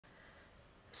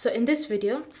So in this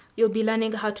video, you'll be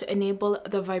learning how to enable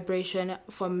the vibration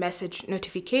for message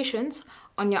notifications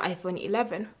on your iPhone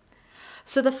 11.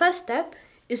 So the first step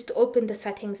is to open the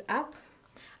Settings app,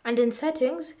 and in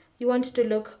Settings, you want to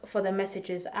look for the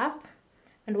Messages app,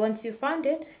 and once you found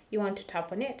it, you want to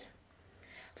tap on it.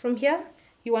 From here,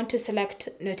 you want to select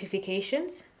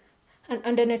Notifications, and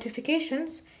under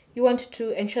Notifications, you want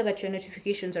to ensure that your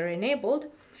notifications are enabled,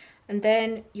 and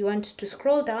then you want to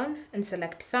scroll down and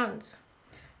select Sounds.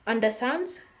 Under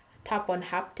Sounds, tap on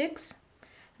Haptics,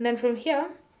 and then from here,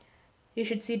 you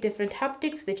should see different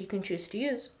haptics that you can choose to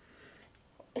use.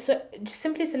 So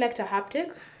simply select a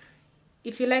haptic.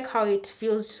 If you like how it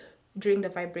feels during the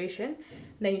vibration,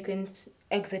 then you can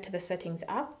exit the Settings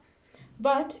app.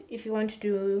 But if you want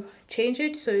to change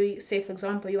it, so say for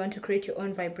example, you want to create your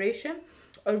own vibration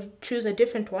or choose a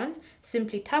different one,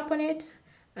 simply tap on it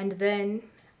and then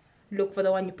look for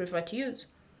the one you prefer to use.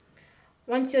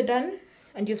 Once you're done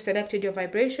and you've selected your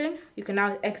vibration, you can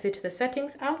now exit the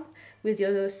Settings app with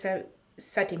your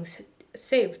settings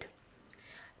saved.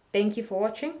 Thank you for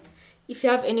watching. If you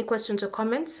have any questions or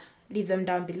comments, leave them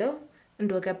down below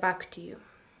and we'll get back to you.